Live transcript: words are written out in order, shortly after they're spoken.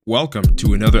Welcome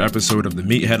to another episode of the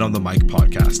Meathead on the Mic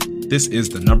podcast. This is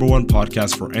the #1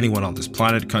 podcast for anyone on this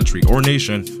planet, country, or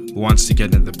nation who wants to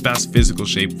get in the best physical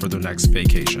shape for their next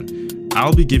vacation.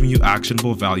 I'll be giving you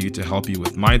actionable value to help you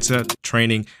with mindset,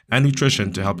 training, and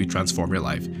nutrition to help you transform your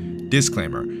life.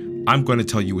 Disclaimer, I'm going to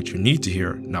tell you what you need to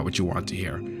hear, not what you want to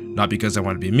hear. Not because I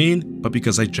want to be mean, but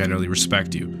because I genuinely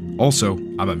respect you. Also,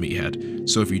 I'm a meathead.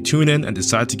 So if you tune in and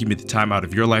decide to give me the time out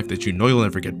of your life that you know you'll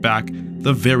never get back,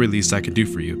 the very least I can do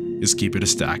for you is keep it a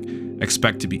stack.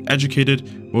 Expect to be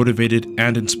educated, motivated,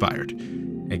 and inspired.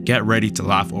 And get ready to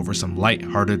laugh over some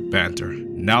light-hearted banter.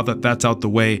 Now that that's out the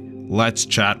way, let's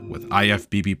chat with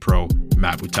IFBB Pro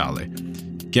Matt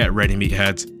Butale. Get ready,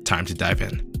 meatheads. Time to dive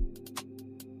in.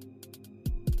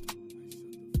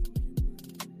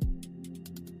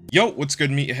 Yo, what's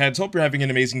good, meatheads? Hope you're having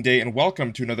an amazing day, and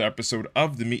welcome to another episode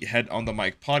of the Meathead on the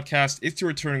Mic podcast. It's your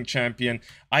returning champion,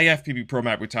 IFBB Pro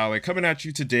Matt Butale, coming at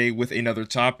you today with another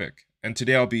topic. And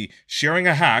today I'll be sharing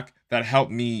a hack that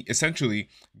helped me essentially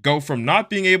go from not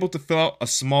being able to fill out a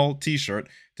small t-shirt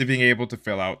to being able to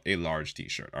fill out a large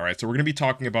t-shirt. All right, so we're going to be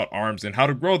talking about arms and how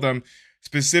to grow them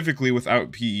specifically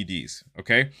without PEDs,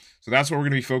 okay? So that's what we're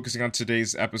going to be focusing on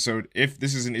today's episode. If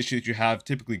this is an issue that you have,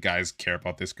 typically guys care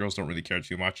about this, girls don't really care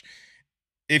too much.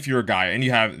 If you're a guy and you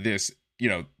have this,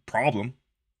 problem,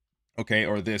 okay,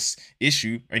 or this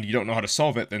issue and you don't know how to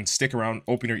solve it, then stick around,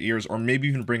 open your ears, or maybe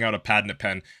even bring out a pad and a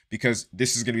pen, because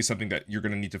this is going to be something that you're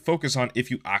going to need to focus on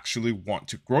if you actually want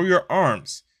to grow your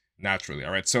arms naturally,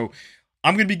 all right? So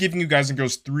I'm going to be giving you guys and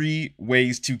girls 3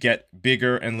 ways to get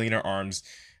bigger and leaner arms.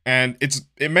 And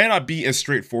it may not be as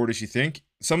straightforward as you think.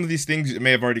 Some of these things may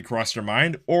have already crossed your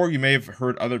mind, or you may have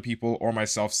heard other people or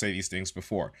myself say these things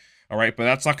before. All right, but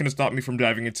that's not going to stop me from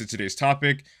diving into today's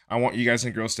topic. I want you guys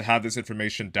and girls to have this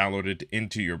information downloaded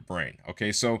into your brain.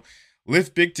 Okay, so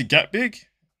lift big to get big.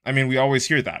 I mean, we always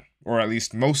hear that, or at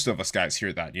least most of us guys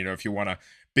hear that. If you want a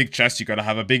big chest, you got to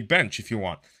have a big bench. If you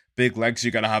want big legs, you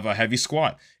got to have a heavy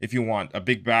squat. If you want a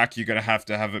big back, you got to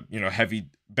have a heavy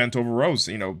bent over rows.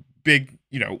 Big,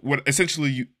 what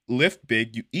essentially you lift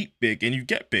big, you eat big, and you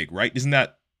get big, right? Isn't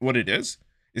that what it is?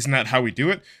 Isn't that how we do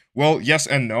it? Well, yes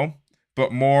and no,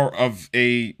 but more of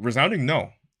a resounding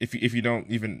no. If you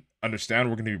don't even understand,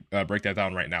 we're going to break that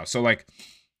down right now. So,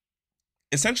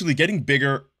 essentially getting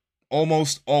bigger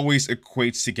almost always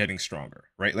equates to getting stronger,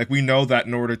 right? We know that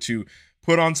in order to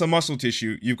put on some muscle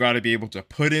tissue, you've got to be able to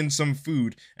put in some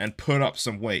food and put up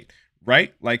some weight,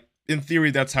 right? In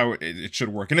theory, that's how it should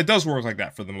work. And it does work like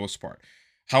that for the most part.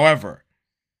 However,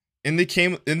 in the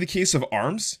case of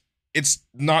arms, it's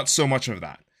not so much of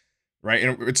that, right?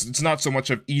 And it's not so much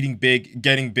of eating big,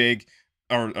 getting big,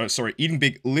 eating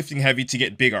big, lifting heavy to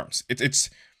get big arms. It's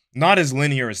not as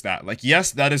linear as that.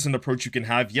 Yes, that is an approach you can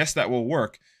have. Yes, that will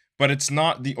work. But it's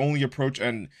not the only approach.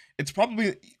 And it's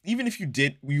probably, even if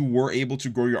you were able to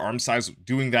grow your arm size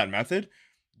doing that method,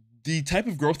 the type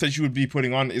of growth that you would be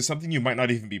putting on is something you might not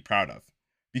even be proud of.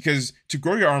 Because to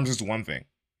grow your arms is one thing,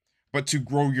 but to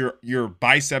grow your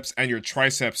biceps and your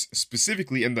triceps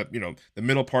specifically, in the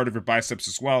middle part of your biceps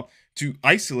as well, to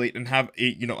isolate and have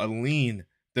a lean,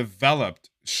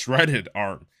 developed, shredded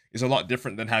arm is a lot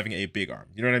different than having a big arm.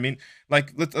 You know what I mean?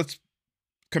 Let's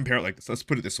compare it like this. Let's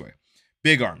put it this way.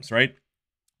 Big arms, right?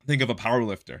 Think of a power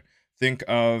lifter. Think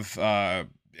of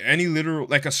any literal,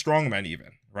 a strongman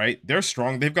even. Right? They're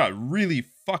strong. They've got really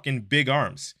fucking big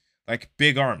arms,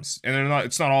 big arms, and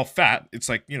it's not all fat. It's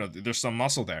there's some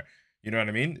muscle there. You know what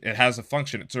I mean? It has a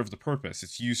function. It serves a purpose.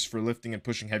 It's used for lifting and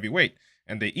pushing heavy weight,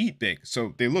 and they eat big,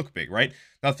 so they look big, right?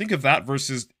 Now think of that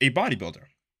versus a bodybuilder.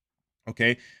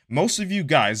 Okay, most of you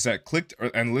guys that clicked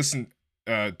and listened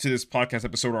to this podcast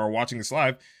episode or are watching this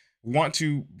live want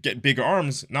to get bigger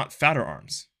arms, not fatter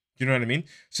arms. You know what I mean?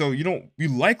 So you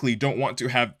likely don't want to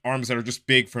have arms that are just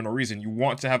big for no reason. You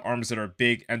want to have arms that are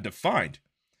big and defined.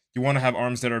 You want to have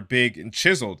arms that are big and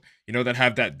chiseled, that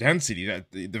have that density,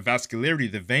 that the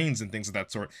vascularity, the veins and things of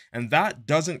that sort. And that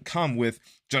doesn't come with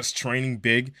just training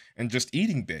big and just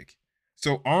eating big.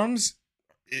 So arms,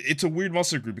 it's a weird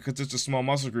muscle group because it's a small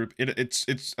muscle group.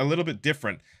 It's a little bit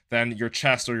different than your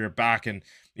chest or your back, and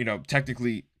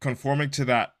technically conforming to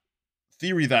that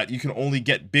theory that you can only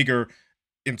get bigger,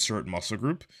 insert muscle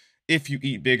group, if you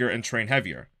eat bigger and train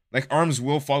heavier. Arms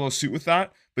will follow suit with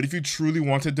that, but if you truly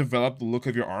want to develop the look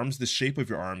of your arms, the shape of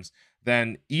your arms,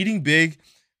 then eating big,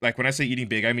 when I say eating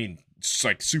big, I mean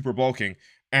super bulking,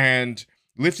 and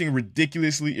lifting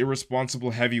ridiculously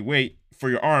irresponsible heavy weight for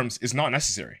your arms is not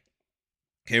necessary.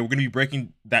 Okay, we're going to be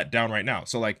breaking that down right now.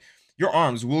 So your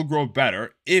arms will grow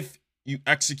better if you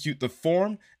execute the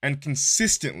form and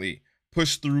consistently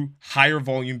push through higher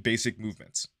volume basic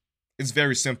movements. It's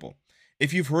very simple.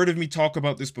 If you've heard of me talk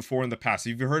about this before in the past,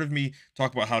 if you've heard of me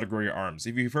talk about how to grow your arms,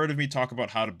 if you've heard of me talk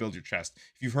about how to build your chest,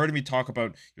 if you've heard of me talk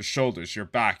about your shoulders, your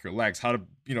back, your legs, how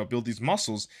to, build these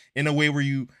muscles in a way where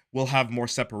you will have more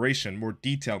separation, more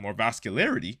detail, more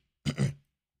vascularity,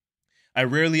 I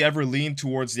rarely ever lean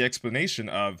towards the explanation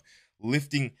of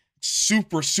lifting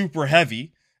super, super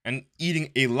heavy and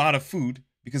eating a lot of food,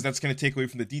 because that's going to take away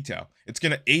from the detail. It's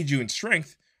going to aid you in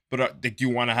strength, but do you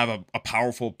want to have a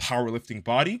powerful powerlifting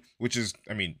body, which is,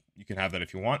 I mean, you can have that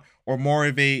if you want, or more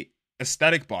of a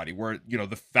aesthetic body where,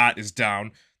 the fat is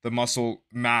down, the muscle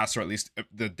mass, or at least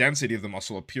the density of the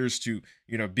muscle appears to,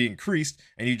 be increased,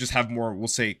 and you just have more, we'll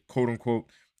say, quote unquote,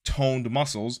 toned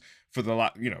muscles for the,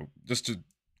 just to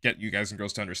get you guys and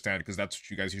girls to understand, because that's what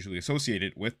you guys usually associate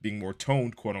it with, being more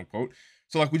toned, quote unquote.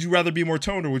 So like, would you rather be more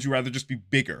toned, or would you rather just be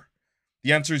bigger?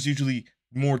 The answer is usually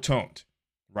more toned,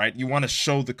 right? You want to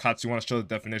show the cuts, you want to show the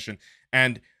definition,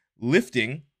 and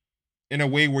lifting in a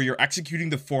way where you're executing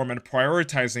the form and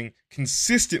prioritizing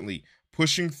consistently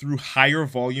pushing through higher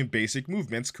volume basic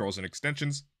movements, curls and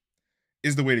extensions,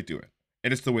 is the way to do it.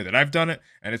 And it's the way that I've done it,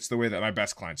 and it's the way that my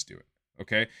best clients do it,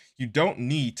 okay? You don't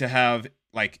need to have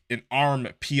like an arm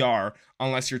PR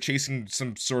unless you're chasing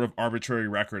some sort of arbitrary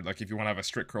record, like if you want to have a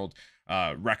strict curled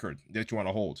record that you want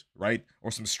to hold, right?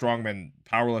 Or some strongman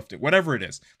powerlifting, whatever it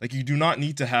is. Like, you do not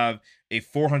need to have a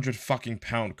 400 fucking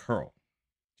pound curl.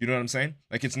 Do you know what I'm saying?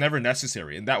 Like, it's never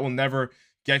necessary, and that will never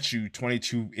get you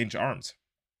 22-inch arms.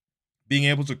 Being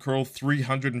able to curl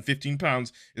 315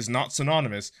 pounds is not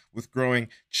synonymous with growing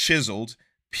chiseled,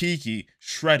 peaky,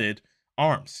 shredded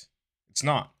arms. It's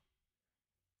not.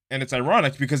 And it's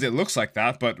ironic because it looks like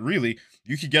that, but really,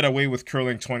 you could get away with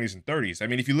curling 20s and 30s. I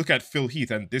mean, if you look at Phil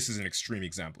Heath, and this is an extreme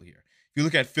example here. If you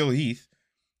look at Phil Heath,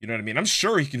 you know what I mean? I'm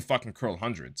sure he can fucking curl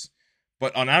hundreds.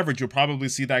 But on average, you'll probably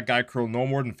see that guy curl no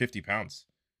more than 50 pounds.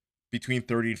 Between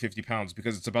 30 and 50 pounds,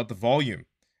 because it's about the volume,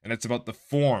 and it's about the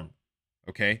form,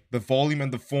 okay? The volume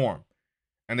and the form,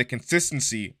 and the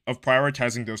consistency of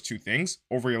prioritizing those two things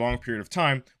over a long period of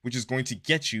time, which is going to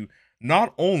get you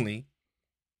not only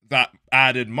that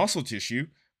added muscle tissue,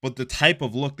 but the type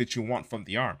of look that you want from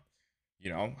the arm,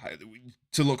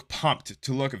 to look pumped,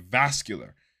 to look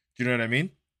vascular. Do you know what I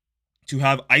mean? To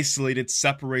have isolated,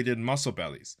 separated muscle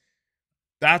bellies.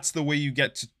 That's the way you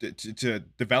get to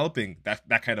developing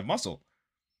that kind of muscle.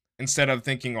 Instead of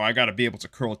thinking, I got to be able to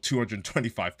curl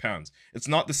 225 pounds. It's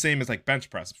not the same as like bench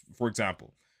press, for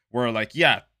example, where like,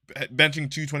 yeah, benching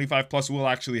 225 plus will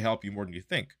actually help you more than you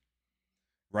think,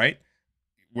 right?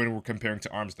 When we're comparing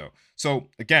to arms though. So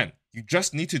again, you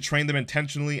just need to train them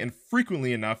intentionally and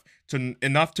frequently enough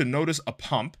to notice a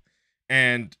pump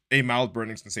and a mild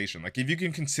burning sensation. Like, if you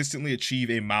can consistently achieve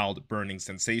a mild burning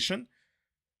sensation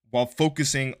while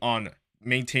focusing on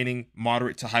maintaining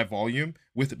moderate to high volume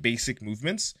with basic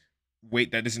movements,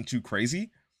 weight that isn't too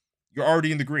crazy, you're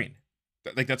already in the green.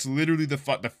 Like, that's literally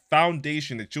the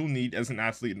foundation that you'll need as an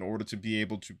athlete in order to be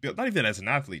able to build, not even as an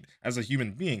athlete, as a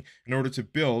human being, in order to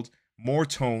build more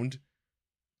toned,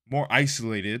 more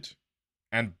isolated,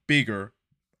 and bigger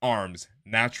arms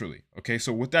naturally. Okay,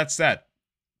 so with that said,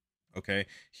 okay,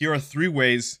 here are 3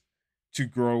 ways to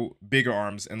grow bigger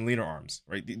arms and leaner arms,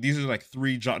 right? These are like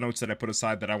 3 jot notes that I put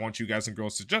aside that I want you guys and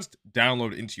girls to just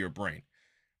download into your brain.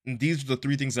 And these are the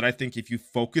 3 things that I think if you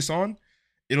focus on,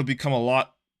 it'll become a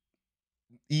lot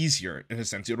easier in a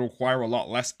sense. It'll require a lot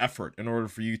less effort in order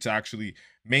for you to actually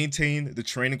maintain the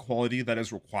training quality that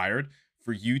is required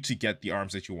for you to get the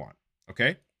arms that you want,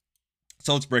 okay?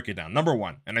 So let's break it down. Number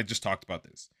 1, and I just talked about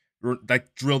this.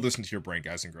 Like, drill this into your brain,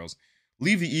 guys and girls.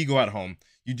 Leave the ego at home.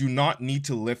 You do not need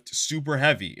to lift super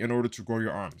heavy in order to grow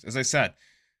your arms. As I said,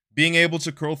 being able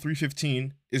to curl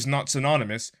 315 is not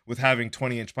synonymous with having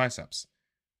 20-inch biceps.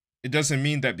 It doesn't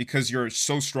mean that because you're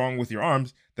so strong with your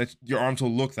arms that your arms will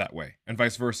look that way, and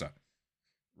vice versa,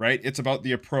 right? It's about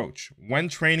the approach. When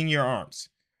training your arms,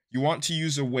 you want to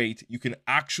use a weight you can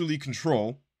actually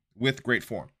control with great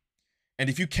form. And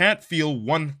if you can't feel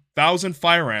 1,000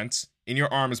 fire ants in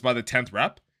your arms by the 10th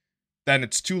rep, then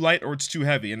it's too light or it's too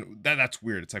heavy. And that's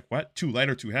weird. It's like, what? Too light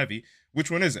or too heavy?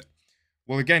 Which one is it?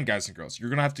 Well, again, guys and girls, you're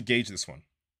going to have to gauge this one.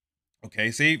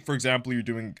 Okay, say, for example, you're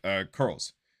doing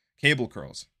curls, cable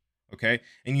curls, okay?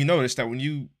 And you notice that when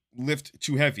you lift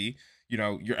too heavy,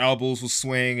 your elbows will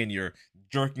swing and you're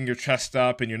jerking your chest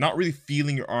up and you're not really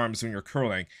feeling your arms when you're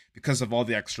curling because of all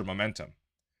the extra momentum.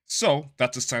 So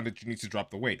that's a sign that you need to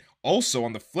drop the weight. Also,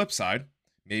 on the flip side,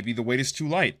 maybe the weight is too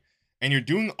light and you're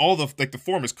doing all the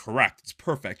form is correct. It's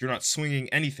perfect. You're not swinging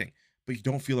anything, but you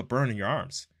don't feel a burn in your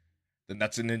arms. Then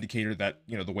that's an indicator that,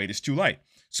 the weight is too light.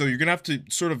 So you're going to have to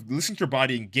sort of listen to your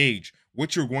body and gauge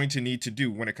what you're going to need to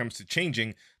do when it comes to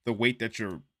changing the weight that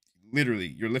you're literally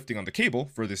you're lifting on the cable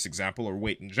for this example, or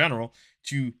weight in general,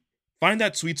 to find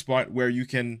that sweet spot where you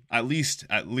can at least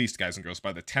guys and girls,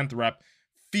 by the 10th rep,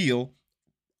 feel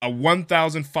a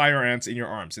 1,000 fire ants in your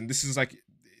arms. And this is like,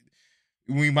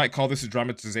 we might call this a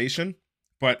dramatization,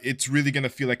 but it's really going to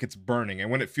feel like it's burning. And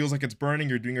when it feels like it's burning,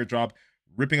 you're doing your job,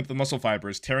 ripping up the muscle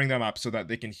fibers, tearing them up so that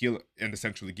they can heal and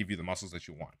essentially give you the muscles that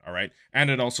you want, all right? And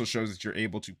it also shows that you're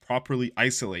able to properly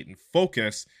isolate and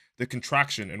focus the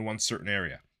contraction in one certain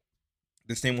area.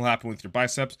 The same will happen with your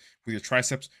biceps, with your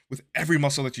triceps, with every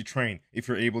muscle that you train if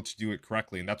you're able to do it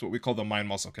correctly. And that's what we call the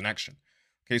mind-muscle connection.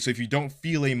 Okay, so if you don't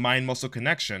feel a mind-muscle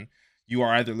connection, you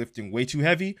are either lifting way too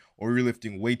heavy or you're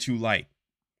lifting way too light.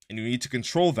 And you need to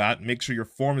control that, make sure your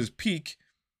form is peak,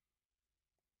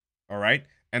 all right,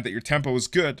 and that your tempo is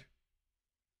good,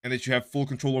 and that you have full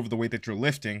control over the weight that you're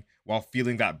lifting while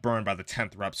feeling that burn by the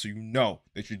 10th rep, so you know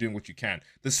that you're doing what you can.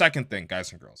 The second thing,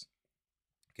 guys and girls,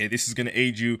 okay, this is going to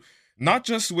aid you not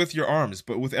just with your arms,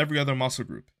 but with every other muscle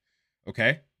group,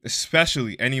 okay?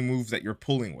 Especially any move that you're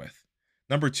pulling with.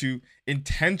 Number 2,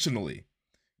 intentionally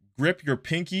grip your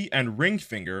pinky and ring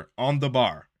finger on the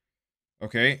bar,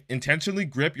 okay? Intentionally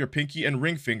grip your pinky and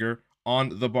ring finger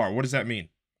on the bar. What does that mean?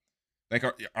 Like,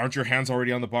 aren't your hands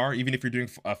already on the bar? Even if you're doing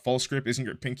a false grip, isn't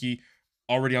your pinky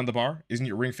already on the bar? Isn't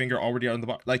your ring finger already on the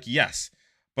bar? Like, yes.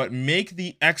 But make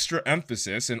the extra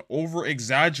emphasis and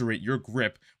over-exaggerate your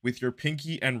grip with your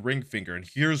pinky and ring finger. And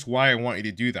here's why I want you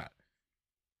to do that.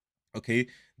 Okay?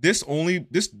 This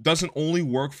doesn't only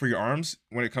work for your arms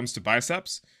when it comes to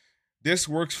biceps. This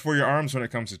works for your arms when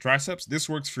it comes to triceps. This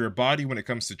works for your body when it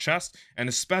comes to chest, and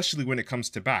especially when it comes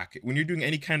to back. When you're doing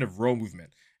any kind of row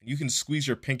movement, you can squeeze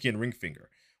your pinky and ring finger.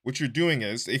 What you're doing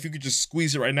is, if you could just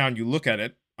squeeze it right now and you look at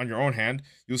it on your own hand,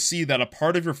 you'll see that a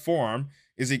part of your forearm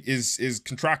is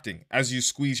contracting as you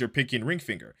squeeze your pinky and ring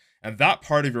finger. And that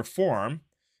part of your forearm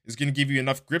is going to give you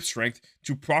enough grip strength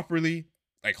to properly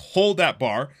hold that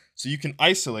bar so you can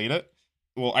isolate it.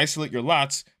 Well, isolate your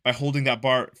lats by holding that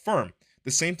bar firm.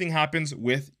 The same thing happens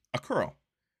with a curl,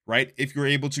 right? If you're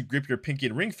able to grip your pinky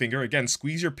and ring finger, again,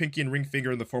 squeeze your pinky and ring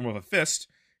finger in the form of a fist,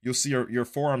 you'll see your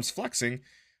forearms flexing.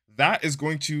 That is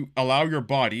going to allow your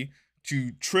body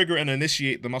to trigger and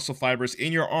initiate the muscle fibers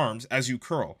in your arms as you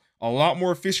curl a lot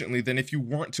more efficiently than if you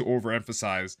weren't to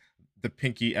overemphasize the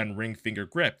pinky and ring finger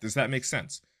grip. Does that make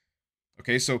sense?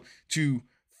 Okay, so to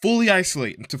fully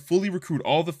isolate and to fully recruit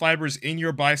all the fibers in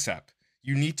your bicep,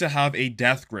 you need to have a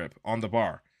death grip on the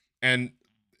bar. And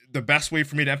the best way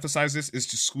for me to emphasize this is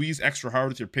to squeeze extra hard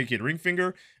with your pinky and ring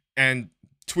finger and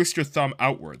twist your thumb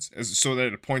outwards so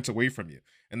that it points away from you.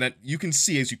 And that you can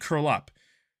see as you curl up,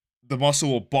 the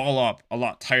muscle will ball up a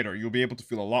lot tighter. You'll be able to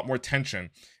feel a lot more tension.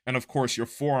 And of course, your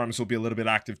forearms will be a little bit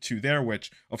active too there,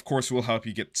 which of course will help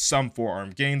you get some forearm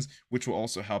gains, which will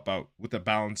also help out with the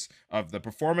balance of the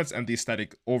performance and the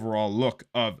aesthetic overall look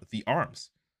of the arms.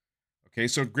 Okay,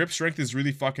 so grip strength is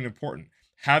really fucking important.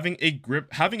 Having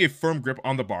a firm grip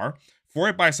on the bar for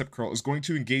a bicep curl is going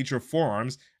to engage your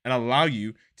forearms and allow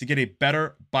you to get a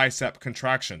better bicep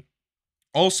contraction.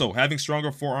 Also, having stronger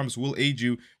forearms will aid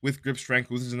you with grip strength,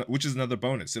 which is another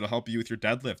bonus. It'll help you with your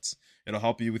deadlifts. It'll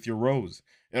help you with your rows.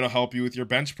 It'll help you with your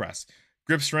bench press.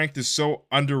 Grip strength is so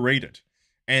underrated.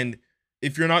 And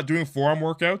if you're not doing forearm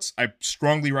workouts, I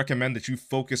strongly recommend that you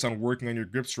focus on working on your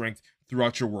grip strength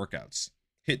throughout your workouts.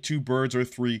 Hit 2 birds or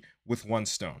 3 with 1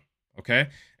 stone. Okay?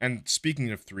 And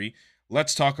speaking of 3,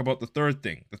 let's talk about the third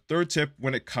thing. The third tip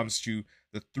when it comes to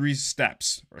the 3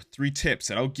 steps or 3 tips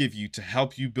that I'll give you to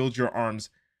help you build your arms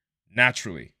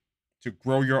naturally, to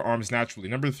grow your arms naturally.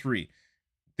 Number 3,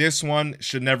 this one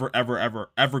should never, ever,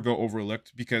 ever, ever go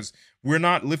overlooked because we're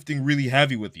not lifting really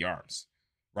heavy with the arms,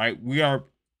 right? We are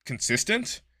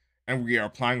consistent and we are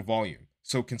applying volume.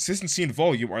 So consistency and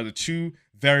volume are the 2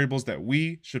 variables that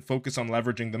we should focus on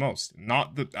leveraging the most,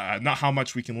 not how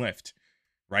much we can lift,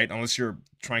 right? Unless you're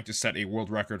trying to set a world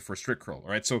record for strict curl,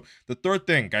 all right? So the third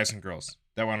thing, guys and girls,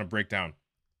 that I want to break down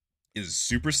is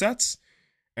supersets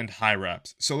and high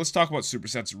reps. So let's talk about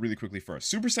supersets really quickly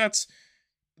first. Supersets,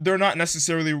 they're not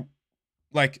necessarily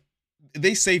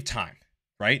they save time,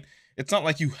 right? It's not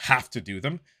like you have to do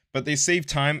them, but they save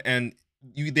time and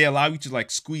they allow you to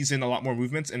squeeze in a lot more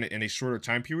movements in a shorter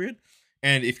time period.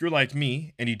 And if you're like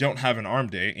me and you don't have an arm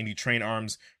day and you train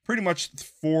arms pretty much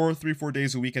 4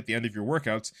 days a week at the end of your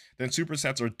workouts, then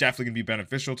supersets are definitely going to be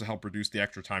beneficial to help reduce the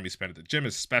extra time you spend at the gym,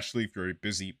 especially if you're a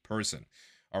busy person.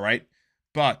 All right.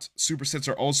 But supersets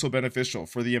are also beneficial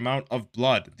for the amount of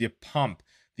blood, the pump,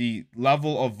 the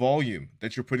level of volume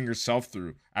that you're putting yourself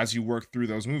through as you work through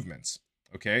those movements.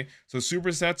 Okay. So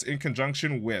supersets in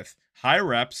conjunction with high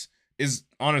reps is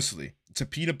honestly It's a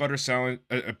peanut butter sandwich,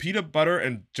 a peanut butter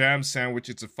and jam sandwich.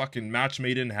 It's a fucking match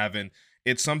made in heaven.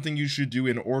 It's something you should do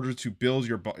in order to build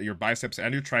your biceps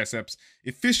and your triceps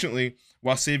efficiently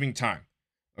while saving time.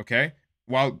 Okay?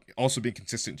 While also being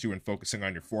consistent too and focusing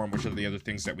on your form, which are the other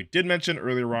things that we did mention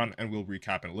earlier on, and we'll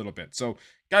recap in a little bit. So,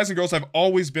 guys and girls, I've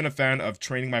always been a fan of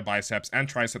training my biceps and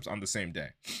triceps on the same day.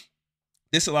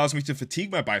 This allows me to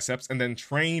fatigue my biceps and then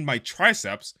train my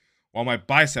triceps while my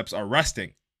biceps are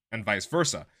resting, and vice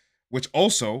versa, which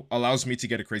also allows me to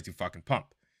get a crazy fucking pump.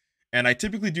 And I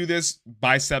typically do this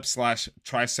bicep slash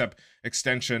tricep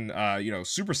extension,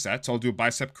 superset. So I'll do a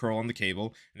bicep curl on the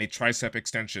cable and a tricep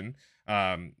extension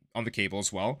on the cable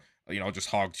as well. I'll just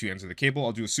hog two ends of the cable.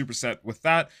 I'll do a superset with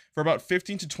that for about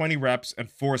 15 to 20 reps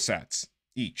and 4 sets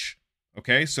each.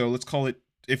 Okay, so let's call it,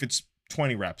 if it's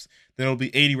 20 reps, then it'll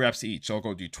be 80 reps each. So I'll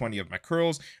go do 20 of my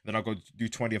curls, then I'll go do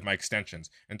 20 of my extensions,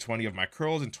 and 20 of my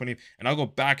curls, and 20, and I'll go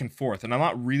back and forth. And I'm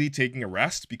not really taking a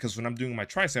rest, because when I'm doing my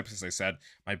triceps, as I said,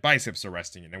 my biceps are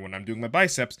resting, and then when I'm doing my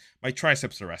biceps, my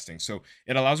triceps are resting. So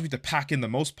it allows me to pack in the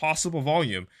most possible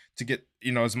volume to get,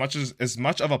 as much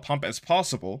of a pump as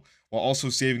possible, while also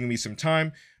saving me some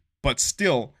time, but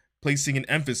still placing an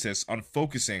emphasis on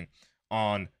focusing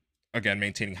on, again,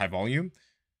 maintaining high volume,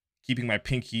 keeping my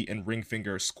pinky and ring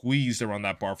finger squeezed around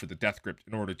that bar for the death grip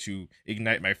in order to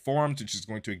ignite my forearms, which is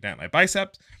going to ignite my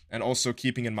biceps, and also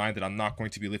keeping in mind that I'm not going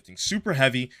to be lifting super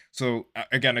heavy. So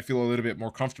again, I feel a little bit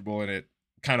more comfortable, and it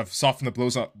kind of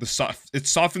it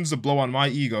softens the blow on my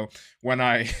ego when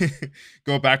I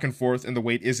go back and forth and the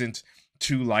weight isn't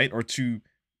too light or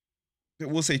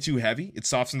we'll say too heavy. It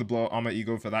softens the blow on my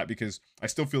ego for that, because I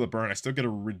still feel a burn. I still get a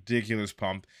ridiculous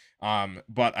pump.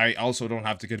 But I also don't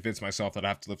have to convince myself that I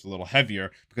have to lift a little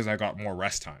heavier because I got more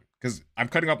rest time. Because I'm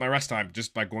cutting up my rest time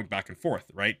just by going back and forth,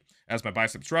 right? As my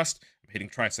biceps rest, I'm hitting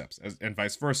triceps, and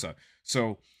vice versa.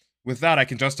 So with that, I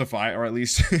can justify, or at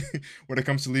least when it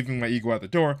comes to leaving my ego at the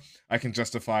door, I can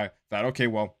justify that, okay,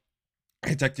 well,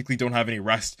 I technically don't have any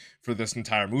rest for this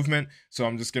entire movement, so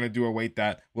I'm just going to do a weight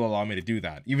that will allow me to do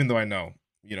that, even though I know,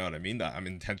 you know what I mean, that I'm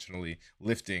intentionally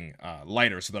lifting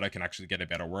lighter so that I can actually get a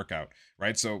better workout,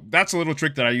 right? So that's a little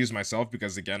trick that I use myself,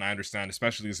 because again, I understand,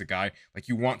 especially as a guy, like,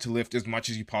 you want to lift as much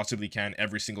as you possibly can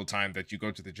every single time that you go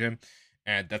to the gym,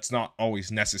 and that's not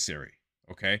always necessary,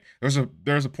 okay? There's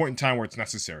a point in time where it's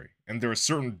necessary, and there are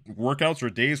certain workouts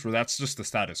or days where that's just the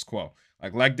status quo.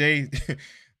 Like leg day,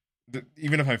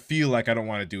 even if I feel like I don't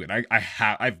want to do it,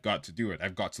 I've got to do it.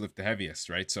 I've got to lift the heaviest,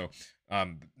 right? So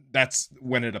that's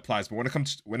when it applies. But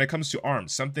when it comes to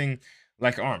arms, something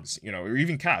like arms, or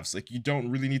even calves, like, you don't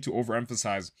really need to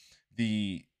overemphasize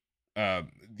the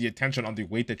attention on the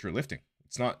weight that you're lifting.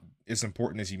 It's not as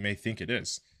important as you may think it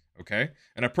is. Okay.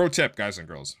 And a pro tip, guys and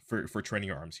girls, for training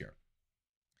your arms here: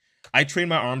 I train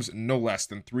my arms no less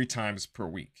than 3 times per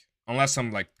week, unless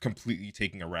I'm like completely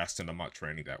taking a rest and I'm not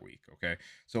training that week. Okay.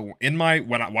 So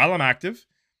while I'm active,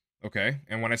 okay,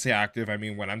 and when I say active, I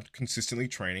mean when I'm consistently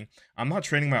training, I'm not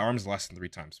training my arms less than 3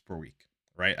 times per week,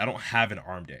 right? I don't have an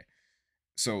arm day.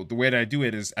 So the way that I do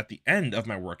it is, at the end of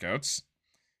my workouts,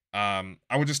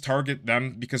 I would just target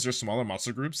them because they're smaller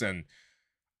muscle groups, and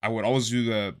I would always do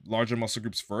the larger muscle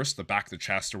groups first, the back, the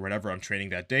chest, or whatever I'm training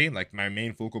that day. Like, my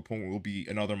main focal point will be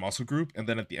another muscle group. And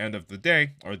then at the end of the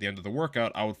day, or the end of the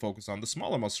workout, I would focus on the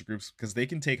smaller muscle groups, because they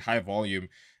can take high volume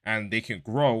and they can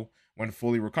grow when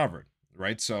fully recovered,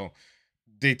 right? So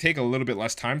they take a little bit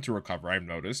less time to recover, I've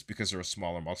noticed, because they're a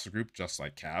smaller muscle group, just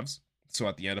like calves. So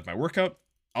at the end of my workout,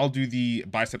 I'll do the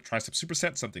bicep tricep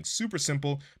superset, something super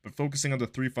simple, but focusing on the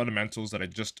 3 fundamentals that I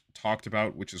just talked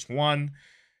about, which is 1,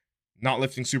 not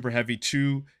lifting super heavy,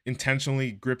 2,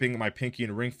 intentionally gripping my pinky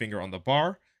and ring finger on the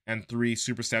bar, and 3,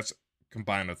 supersets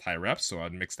combined with high reps. So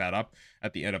I'd mix that up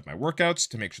at the end of my workouts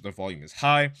to make sure the volume is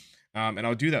high. And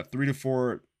I'll do that 3 to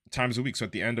 4 times a week. So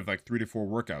at the end of like 3 to 4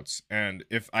 workouts. And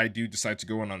if I do decide to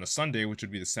go in on a Sunday, which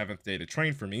would be the 7th day to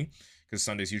train for me, because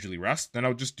Sundays usually rest, then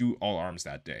I'll just do all arms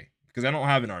that day, because I don't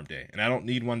have an arm day and I don't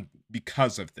need one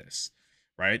because of this,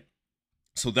 right?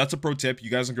 So that's a pro tip. You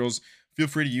guys and girls, feel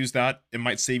free to use that. It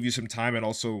might save you some time and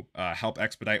also help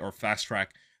expedite or fast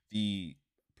track the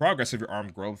progress of your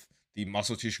arm growth, the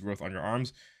muscle tissue growth on your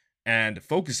arms, and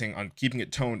focusing on keeping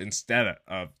it toned instead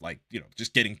of, like,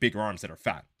 just getting bigger arms that are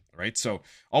fat, right? So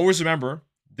always remember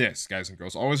this, guys and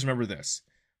girls, always remember this,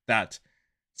 that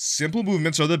simple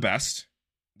movements are the best.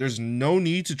 There's no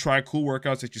need to try cool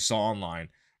workouts that you saw online,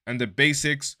 and the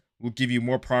basics will give you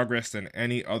more progress than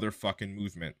any other fucking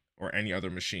movement or any other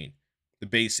machine. The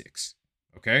basics,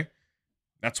 okay?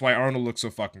 That's why Arnold looks so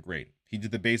fucking great. He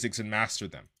did the basics and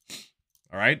mastered them.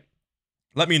 All right?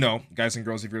 Let me know, guys and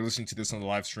girls, if you're listening to this on the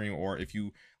live stream or if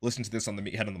you listen to this on the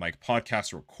Meathead on the Mic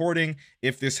podcast recording,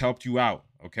 if this helped you out,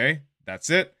 okay? That's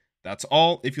it. That's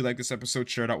all. If you like this episode,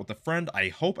 share it out with a friend. I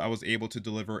hope I was able to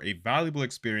deliver a valuable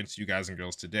experience to you guys and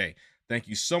girls today. Thank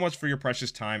you so much for your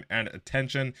precious time and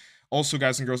attention. Also,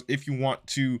 guys and girls, if you want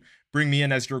to bring me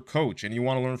in as your coach and you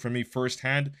want to learn from me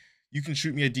firsthand, you can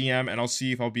shoot me a DM and I'll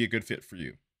see if I'll be a good fit for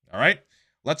you. All right?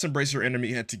 Let's embrace your inner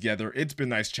meathead together. It's been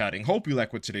nice chatting. Hope you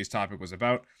like what today's topic was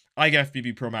about.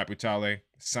 IFBB Pro Matt Butale,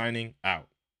 signing out.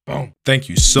 Boom. Thank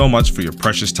you so much for your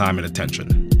precious time and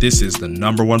attention. This is the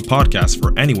 #1 podcast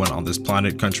for anyone on this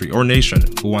planet, country, or nation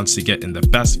who wants to get in the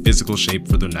best physical shape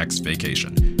for their next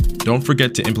vacation. Don't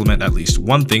forget to implement at least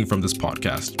one thing from this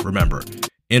podcast. Remember,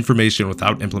 information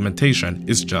without implementation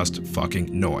is just fucking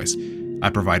noise. I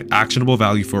provide actionable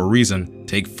value for a reason.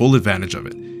 Take full advantage of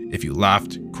it. If you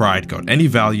laughed, cried, got any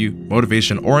value,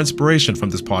 motivation, or inspiration from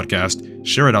this podcast,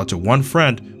 share it out to one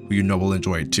friend who you know will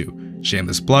enjoy it too.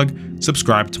 Shameless plug,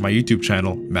 subscribe to my YouTube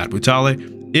channel, Matt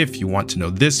Butale, if you want to know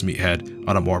this meathead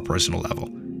on a more personal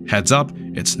level. Heads up,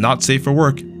 it's not safe for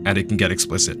work and it can get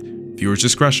explicit. Viewer's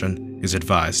discretion is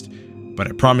advised. But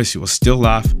I promise you will still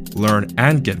laugh, learn,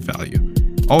 and get value.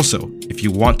 Also, if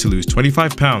you want to lose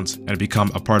 25 pounds and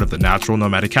become a part of the Natural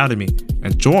Nomad Academy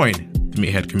and join the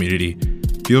meathead community,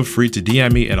 feel free to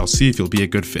DM me and I'll see if you'll be a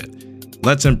good fit.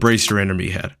 Let's embrace your inner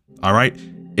meathead. All right?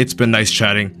 It's been nice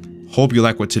chatting. Hope you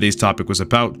like what today's topic was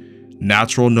about.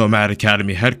 Natural Nomad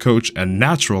Academy head coach and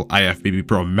natural IFBB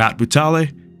pro Matt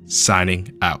Butale, signing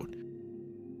out.